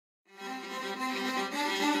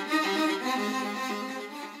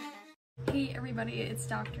Hey everybody, it's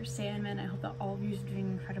Dr. Sandman. I hope that all of you are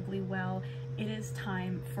doing incredibly well. It is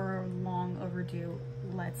time for a long overdue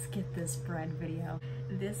let's get this bread video.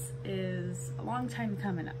 This is a long time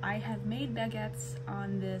coming. I have made baguettes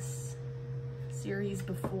on this series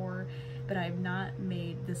before, but I have not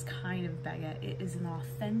made this kind of baguette. It is an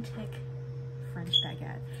authentic French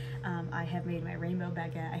baguette. I have made my rainbow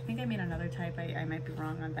baguette. I think I made another type. I might be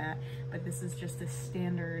wrong on that, but this is just a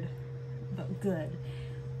standard but good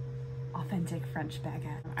authentic French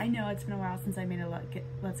baguette. I know it's been a while since I made a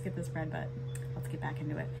let's get this bread, but let's get back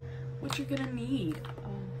into it. What you're gonna need,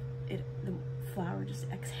 the flour just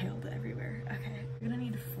exhaled everywhere. Okay, you're gonna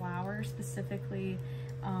need flour, specifically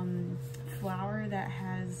flour that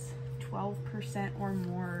has 12% or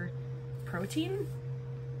more protein.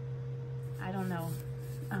 I don't know,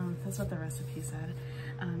 that's what the recipe said.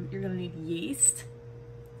 You're gonna need yeast.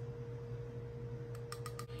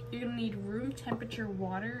 You're gonna need room temperature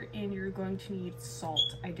water, and you're going to need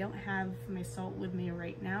salt. I don't have my salt with me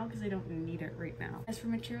right now because I don't need it right now. As for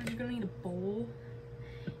materials, you're gonna need a bowl.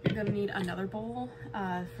 You're gonna need another bowl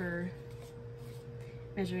for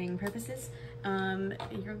measuring purposes. I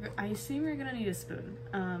assume you're gonna need a spoon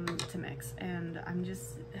to mix, and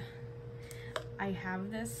I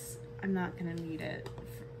have this. I'm not gonna need it.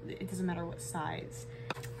 It doesn't matter what size.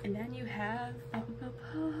 And then you have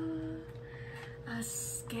a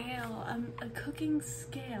scale, a cooking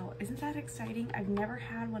scale. Isn't that exciting? I've never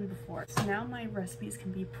had one before. So now my recipes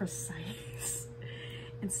can be precise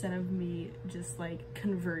instead of me just like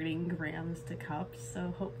converting grams to cups.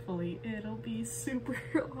 So hopefully it'll be super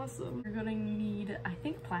awesome. You're gonna need, I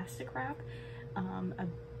think, plastic wrap, a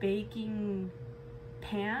baking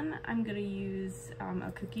pan. I'm gonna use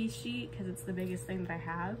a cookie sheet because it's the biggest thing that I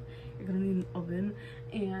have. You're gonna need an oven,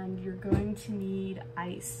 and you're going to need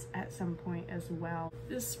ice at some point as well.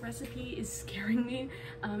 This recipe is scaring me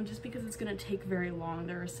just because it's gonna take very long.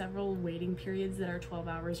 There are several waiting periods that are 12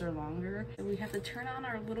 hours or longer. So we have to turn on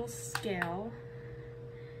our little scale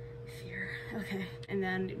here. Okay, and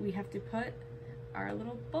then we have to put our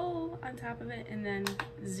little bowl on top of it and then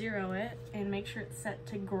zero it and make sure it's set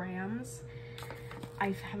to grams.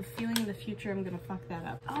 I have a feeling in the future I'm gonna fuck that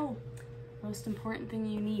up. Oh, most important thing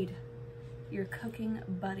you need, your cooking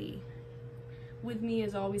buddy. With me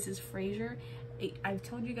as always is Fraser. I've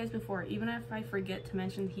told you guys before, even if I forget to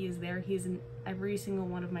mention he is there, he's in every single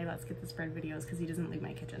one of my Let's Get This Bread videos because he doesn't leave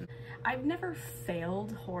my kitchen. I've never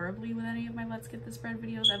failed horribly with any of my Let's Get This Bread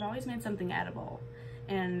videos. I've always made something edible,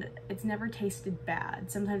 and it's never tasted bad.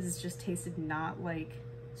 Sometimes it's just tasted not like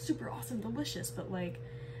super awesome delicious, but like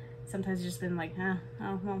sometimes it's just been like,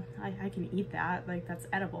 oh well, I can eat that, like that's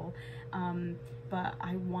edible. But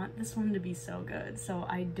I want this one to be so good, so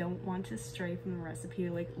I don't want to stray from the recipe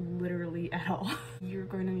like literally at all. You're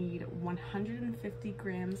going to need 150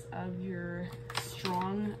 grams of your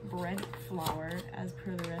strong bread flour as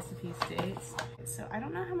per the recipe states. So I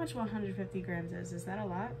don't know how much 150 grams is. Is that a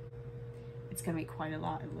lot? It's gonna be quite a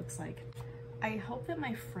lot, it looks like. I hope that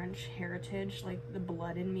my French heritage, like the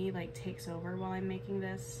blood in me, like takes over while I'm making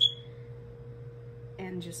this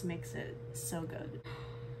and just makes it so good.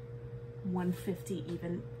 150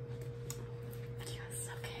 even. Yes,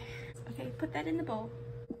 okay. Okay, put that in the bowl.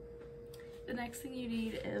 The next thing you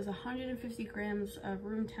need is 150 grams of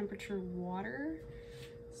room temperature water.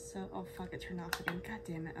 So, oh fuck, it turned off again. God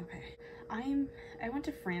damn it, okay. I went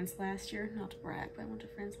to France last year, not to brag, but I went to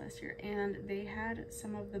France last year, and they had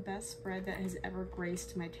some of the best bread that has ever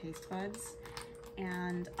graced my taste buds.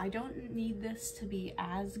 And I don't need this to be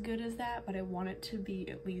as good as that, but I want it to be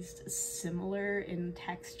at least similar in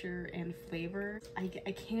texture and flavor. I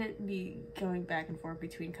can't be going back and forth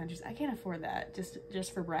between countries. I can't afford that.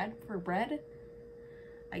 Just for bread. For bread,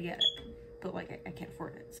 I get it, but like I can't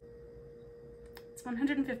afford it. It's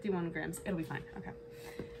 151 grams. It'll be fine. Okay.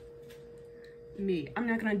 Me. I'm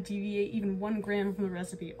not gonna deviate even 1 gram from the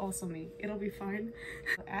recipe. Also me. It'll be fine.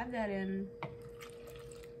 So add that in.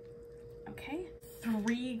 Okay.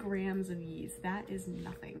 3 grams of yeast. That is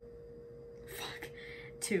nothing. Fuck.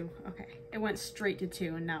 2. Okay. It went straight to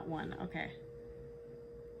 2 and not 1. Okay.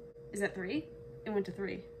 Is that 3? It went to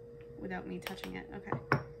 3 without me touching it. Okay.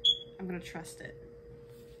 I'm gonna trust it.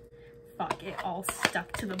 Fuck. It all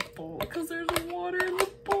stuck to the bowl because there's water in the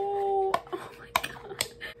bowl. Oh my god.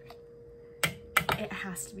 It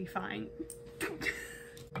has to be fine.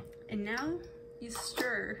 And now you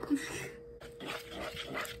stir.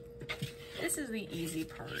 This is the easy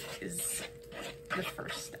part, is the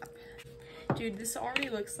first step. Dude, this already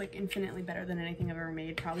looks like infinitely better than anything I've ever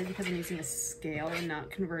made, probably because I'm using a scale and not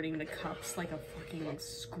converting the cups like a fucking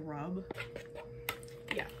scrub.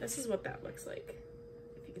 Yeah, this is what that looks like,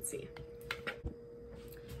 if you can see.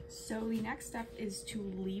 So the next step is to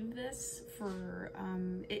leave this for,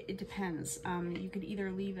 it depends. You could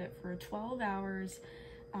either leave it for 12 hours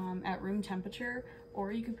at room temperature,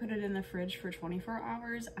 or you could put it in the fridge for 24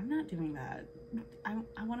 hours. I'm not doing that.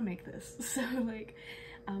 I want to make this. So like,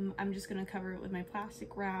 I'm just going to cover it with my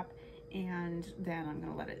plastic wrap, and then I'm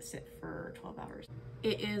going to let it sit for 12 hours.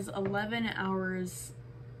 It is 11 hours.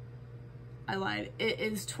 I lied. It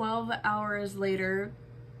is 12 hours later.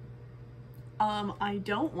 I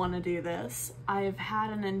don't want to do this. I've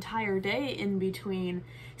had an entire day in between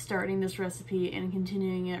starting this recipe and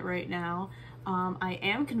continuing it right now. I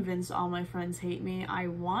am convinced all my friends hate me. I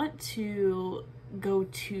want to go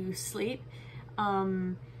to sleep.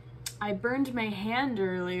 I burned my hand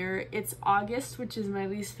earlier. It's August, which is my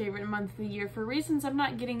least favorite month of the year for reasons I'm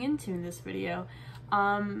not getting into in this video.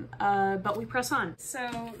 But we press on.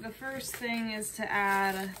 So the first thing is to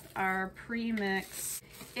add our pre-mix.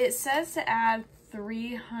 It says to add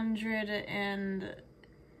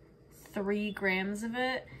 303 grams of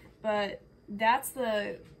it, but that's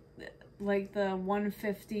the, like the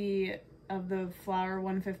 150 of the flour,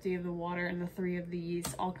 150 of the water, and the 3 of the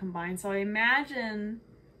yeast all combined. So I imagine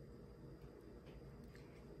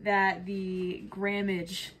that the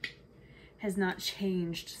grammage has not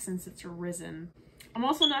changed since it's risen. I'm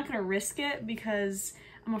also not gonna risk it because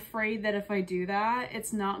I'm afraid that if I do that,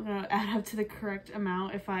 it's not gonna add up to the correct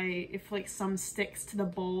amount if like some sticks to the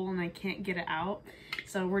bowl and I can't get it out.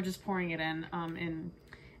 So we're just pouring it in and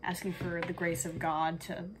asking for the grace of God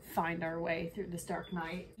to find our way through this dark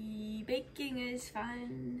night. Baking is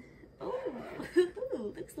fun. Oh,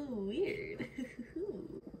 looks a little weird.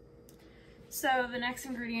 So the next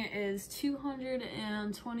ingredient is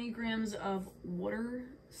 220 grams of water.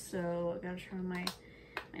 So I gotta turn my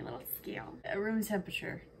little scale. At room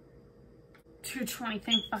temperature. 220,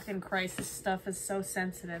 thank fucking Christ, this stuff is so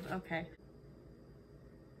sensitive. Okay.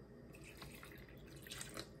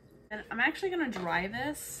 And I'm actually gonna dry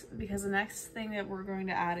this because the next thing that we're going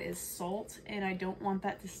to add is salt, and I don't want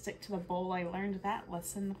that to stick to the bowl. I learned that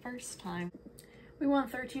lesson the first time. We want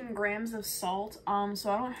 13 grams of salt. So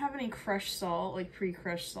I don't have any crushed salt, like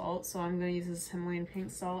pre-crushed salt, so I'm gonna use this Himalayan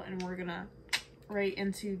pink salt, and we're gonna right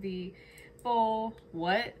into the bowl.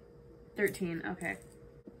 What? 13, okay.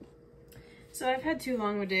 So I've had too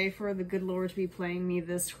long of a day for the good Lord to be playing me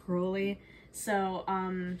this cruelly. So,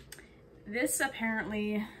 this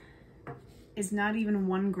apparently is not even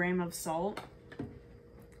 1 gram of salt,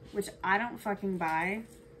 which I don't fucking buy.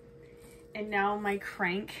 And now my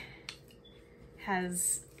crank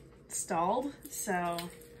has stalled, so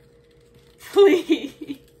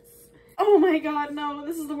please. Oh my god, no,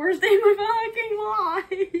 this is the worst day of my fucking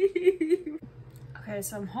life. Okay,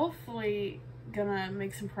 so I'm hopefully gonna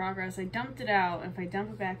make some progress. I dumped it out, and if I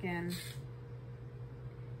dump it back in,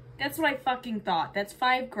 that's what I fucking thought. That's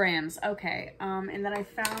 5 grams, okay. And then I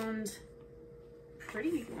found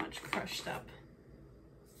pretty much crushed up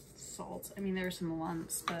salt. I mean, there's some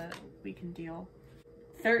lumps, but we can deal.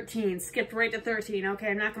 13, skipped right to 13.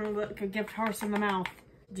 Okay, I'm not gonna look a gift horse in the mouth.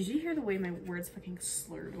 Did you hear the way my words fucking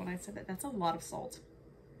slurred when I said that? That's a lot of salt.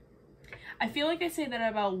 I feel like I say that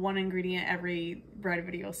about 1 ingredient every bread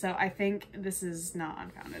video, so I think this is not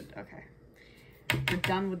unfounded. Okay. We're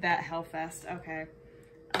done with that hellfest. Okay.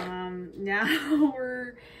 Now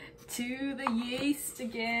we're to the yeast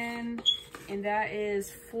again, and that is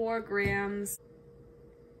 4 grams.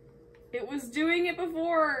 It was doing it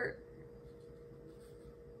before.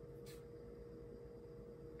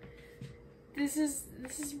 This is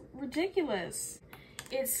ridiculous.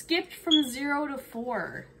 It skipped from 0 to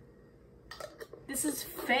 4. This is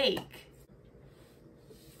fake.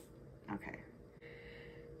 Okay.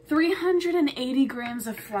 380 grams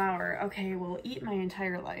of flour. Okay, well, eat my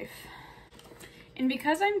entire life. And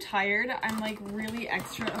because I'm tired, I'm like really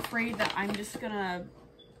extra afraid that I'm just gonna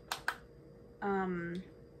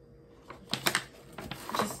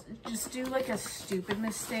just do like a stupid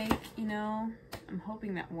mistake, you know? I'm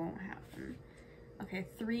hoping that won't happen. Okay,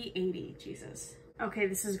 380, Jesus. Okay,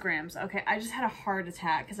 this is grams. Okay, I just had a heart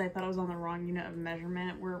attack because I thought I was on the wrong unit of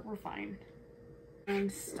measurement. We're fine.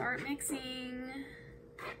 And start mixing.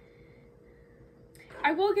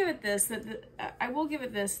 I will give it this,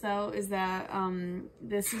 though, is that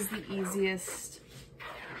this is the easiest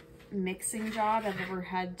mixing job I've ever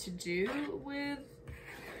had to do with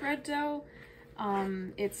bread dough.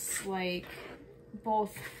 It's like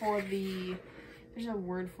both for the, there's a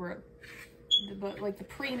word for it, but like the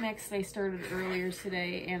pre-mix they started earlier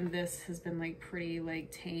today, and this has been like pretty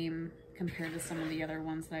like tame compared to some of the other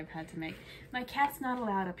ones that I've had to make. My cat's not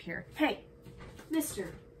allowed up here. Hey,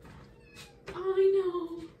 mister. Oh,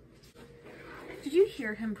 I know. Did you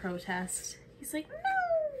hear him protest? He's like, no.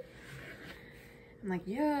 I'm like,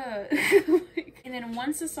 yeah. And then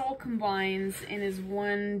once this all combines and is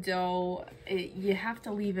one dough, you have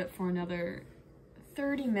to leave it for another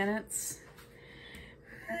 30 minutes.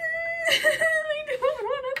 I don't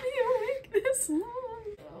want to be awake this long.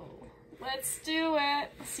 So let's do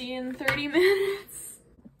it. See you in 30 minutes.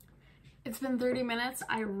 It's been 30 minutes.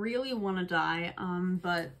 I really want to die,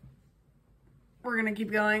 but we're gonna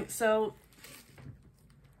keep going. So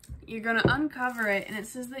you're gonna uncover it, and it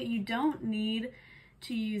says that you don't need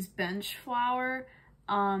to use bench flour.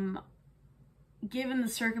 Given the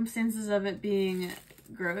circumstances of it being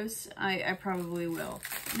gross, I probably will.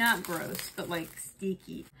 Not gross, but like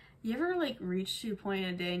sticky. You ever like reach to a point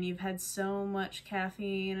in a day and you've had so much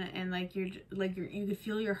caffeine and you could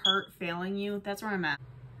feel your heart failing you? That's where I'm at.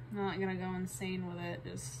 I'm not gonna go insane with it,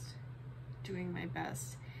 just doing my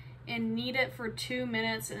best. And knead it for 2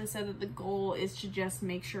 minutes, and it said that the goal is to just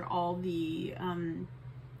make sure all the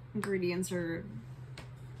ingredients are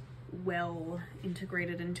well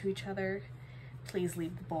integrated into each other. Please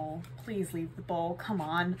leave the bowl. Please leave the bowl. Come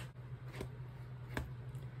on.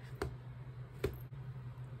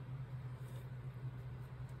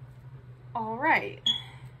 All right.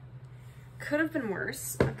 Could have been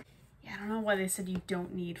worse. Yeah, I don't know why they said you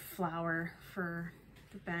don't need flour for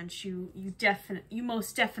the bench. You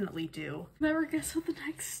most definitely do. Never guess what the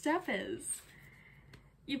next step is.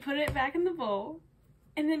 You put it back in the bowl,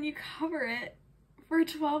 and then you cover it for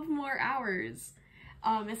 12 more hours.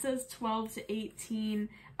 It says 12 to 18.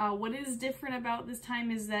 What is different about this time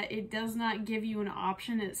is that it does not give you an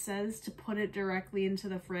option. It says to put it directly into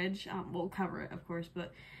the fridge. We'll cover it, of course,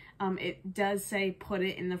 but it does say put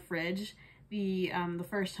it in the fridge. The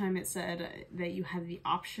first time it said that you had the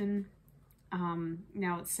option.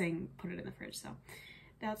 Now it's saying put it in the fridge, so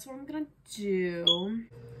that's what I'm gonna do.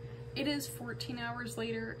 It is 14 hours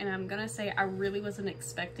later, and I'm gonna say I really wasn't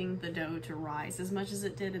expecting the dough to rise as much as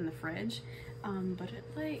it did in the fridge, but it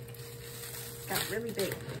like got really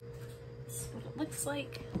big. That's what it looks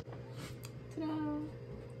like. Ta-da!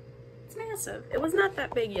 It's massive. It was not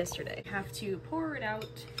that big yesterday. Have to pour it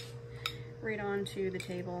out right onto the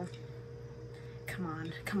table. Come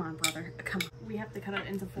on, brother, come on. We have to cut it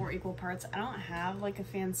into 4 equal parts. I don't have like a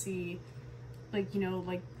fancy, like, you know,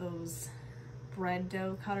 like those bread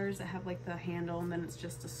dough cutters that have like the handle and then it's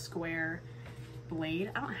just a square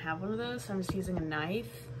blade. I don't have one of those, so I'm just using a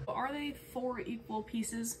knife. Are they 4 equal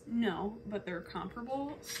pieces? No, but they're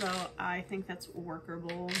comparable, so I think that's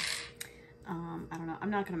workable. I don't know. I'm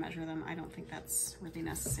not gonna measure them. I don't think that's really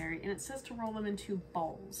necessary. And it says to roll them into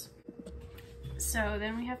balls. So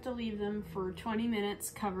then we have to leave them for 20 minutes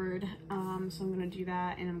covered. So I'm gonna do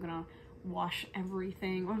that, and I'm gonna wash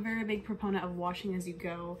everything. I'm a very big proponent of washing as you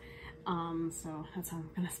go. So that's how I'm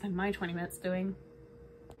gonna spend my 20 minutes doing.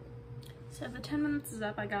 So the 10 minutes is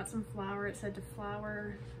up. I got some flour. It said to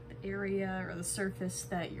flour the area or the surface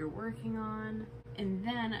that you're working on. And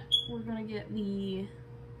then we're gonna get the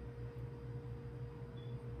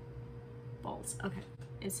balls. Okay.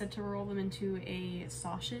 It said to roll them into a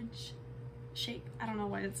sausage shape. I don't know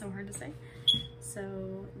why it's so hard to say.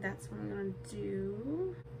 So that's what I'm gonna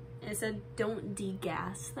do. It said don't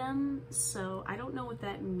degas them, so I don't know what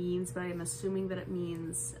that means, but I'm assuming that it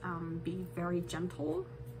means be very gentle.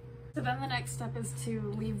 So then the next step is to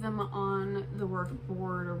leave them on the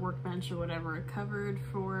workboard or workbench or whatever, covered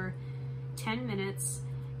for 10 minutes.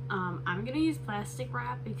 I'm gonna use plastic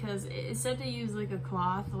wrap because it said to use like a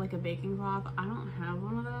cloth, like a baking cloth. I don't have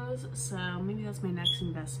one of those, so maybe that's my next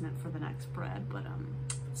investment for the next bread. But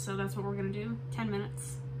so that's what we're gonna do. 10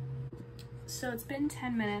 minutes. So it's been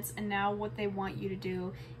 10 minutes, and now what they want you to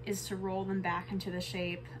do is to roll them back into the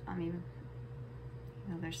shape. I mean,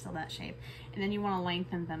 you know, they're still that shape, and then you want to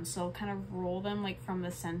lengthen them. So kind of roll them like from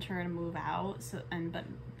the center and move out. So but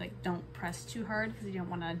like don't press too hard because you don't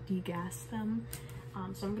want to degas them.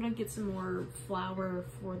 So I'm gonna get some more flour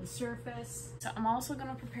for the surface. So I'm also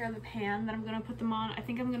gonna prepare the pan that I'm gonna put them on. I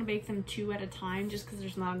think I'm gonna bake them 2 at a time just because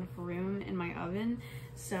there's not enough room in my oven.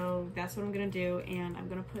 So that's what I'm gonna do, and I'm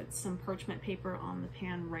gonna put some parchment paper on the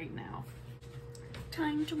pan right now.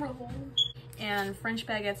 Time to roll. And French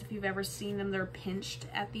baguettes, if you've ever seen them, they're pinched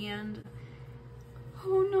at the end.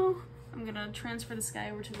 Oh no. I'm gonna transfer this guy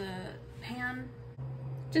over to the pan.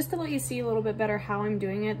 Just to let you see a little bit better how I'm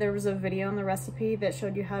doing it, there was a video on the recipe that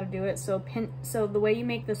showed you how to do it. So the way you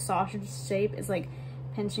make the sausage shape is like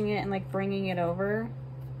pinching it and like bringing it over.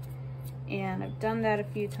 And I've done that a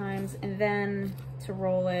few times. And then to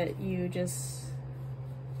roll it, you just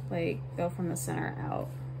like go from the center out.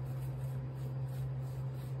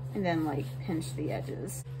 And then like pinch the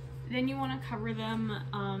edges. Then you want to cover them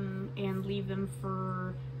and leave them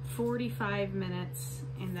for 45 minutes,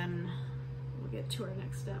 and then we'll get to our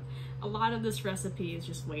next step. A lot of this recipe is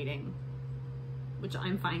just waiting, which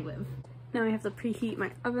I'm fine with. Now I have to preheat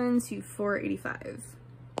my oven to 485.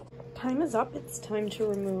 Time is up. It's time to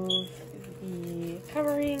remove the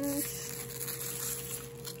coverings.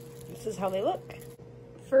 This is how they look.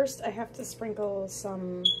 First, I have to sprinkle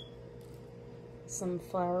some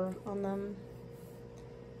flour on them.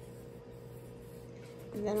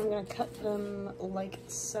 And then I'm gonna cut them like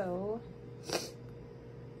so.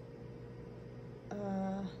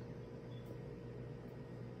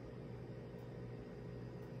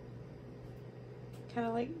 Kind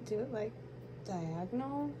of like do it like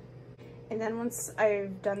diagonal. And then once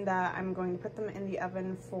I've done that, I'm going to put them in the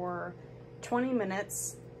oven for 20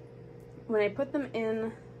 minutes. When I put them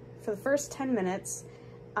in for the first 10 minutes,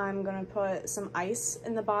 I'm gonna put some ice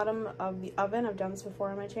in the bottom of the oven. I've done this before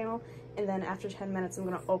on my channel. And then after 10 minutes, I'm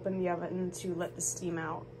gonna open the oven to let the steam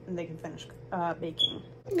out and they can finish baking.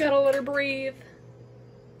 Gotta let her breathe.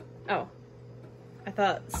 Oh, I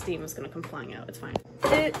thought steam was gonna come flying out. It's fine.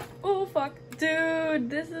 Oh fuck. Dude,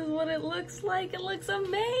 this is what it looks like. It looks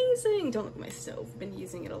amazing. Don't look at my stove. I've been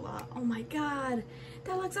using it a lot. Oh my god.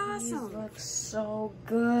 That looks awesome. These look so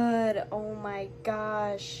good. Oh my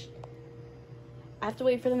gosh. I have to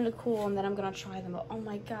wait for them to cool and then I'm gonna try them. But oh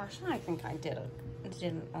my gosh, I think I did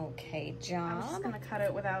an okay job. I'm just gonna cut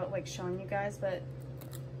it without like showing you guys, but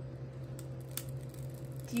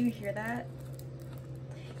do you hear that?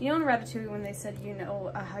 You know in Ratatouille when they said, you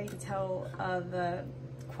know, how you can tell the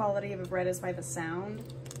quality of a bread is by the sound?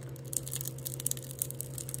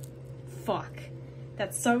 Fuck.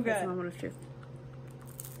 That's so good. That's a moment of truth.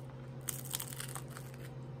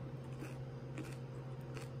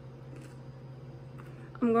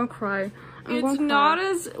 I'm gonna cry. It's not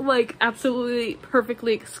as like absolutely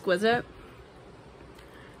perfectly exquisite,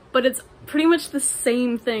 but it's pretty much the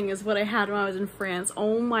same thing as what I had when I was in France.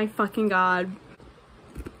 Oh my fucking god.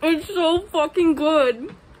 It's so fucking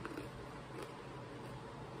good.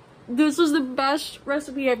 This is the best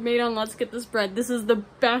recipe I've made on Let's Get This Bread. This is the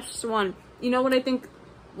best one. You know what I think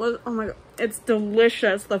was, oh my god, it's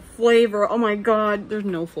delicious. The flavor, oh my god, there's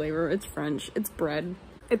no flavor. It's French, it's bread.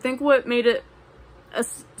 I think what made it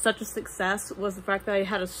such a success was the fact that I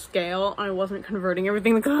had a scale and I wasn't converting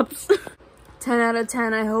everything to cups. 10 out of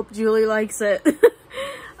 10, I hope Julie likes it.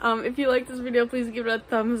 If you like this video, please give it a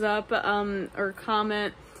thumbs up or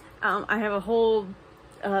comment. I have a whole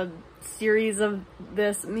series of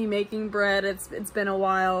this, me making bread. It's been a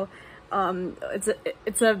while. It's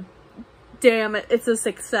a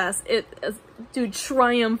success. Dude,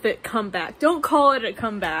 triumphant comeback. Don't call it a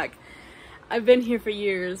comeback. I've been here for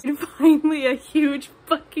years. And finally a huge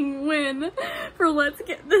fucking win for Let's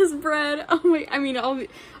Get This Bread. Oh my, I mean, all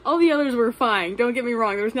the others were fine. Don't get me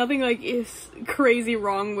wrong. There was nothing like crazy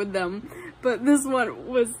wrong with them. But this one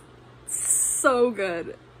was so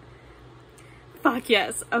good. Fuck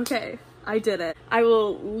yes. Okay, I did it. I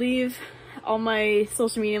will leave all my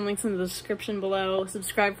social media links in the description below.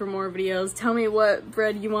 Subscribe for more videos. Tell me what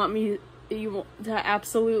bread you want to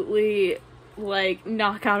absolutely like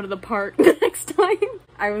knock out of the park next time.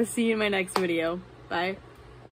 I will see you in my next video. Bye.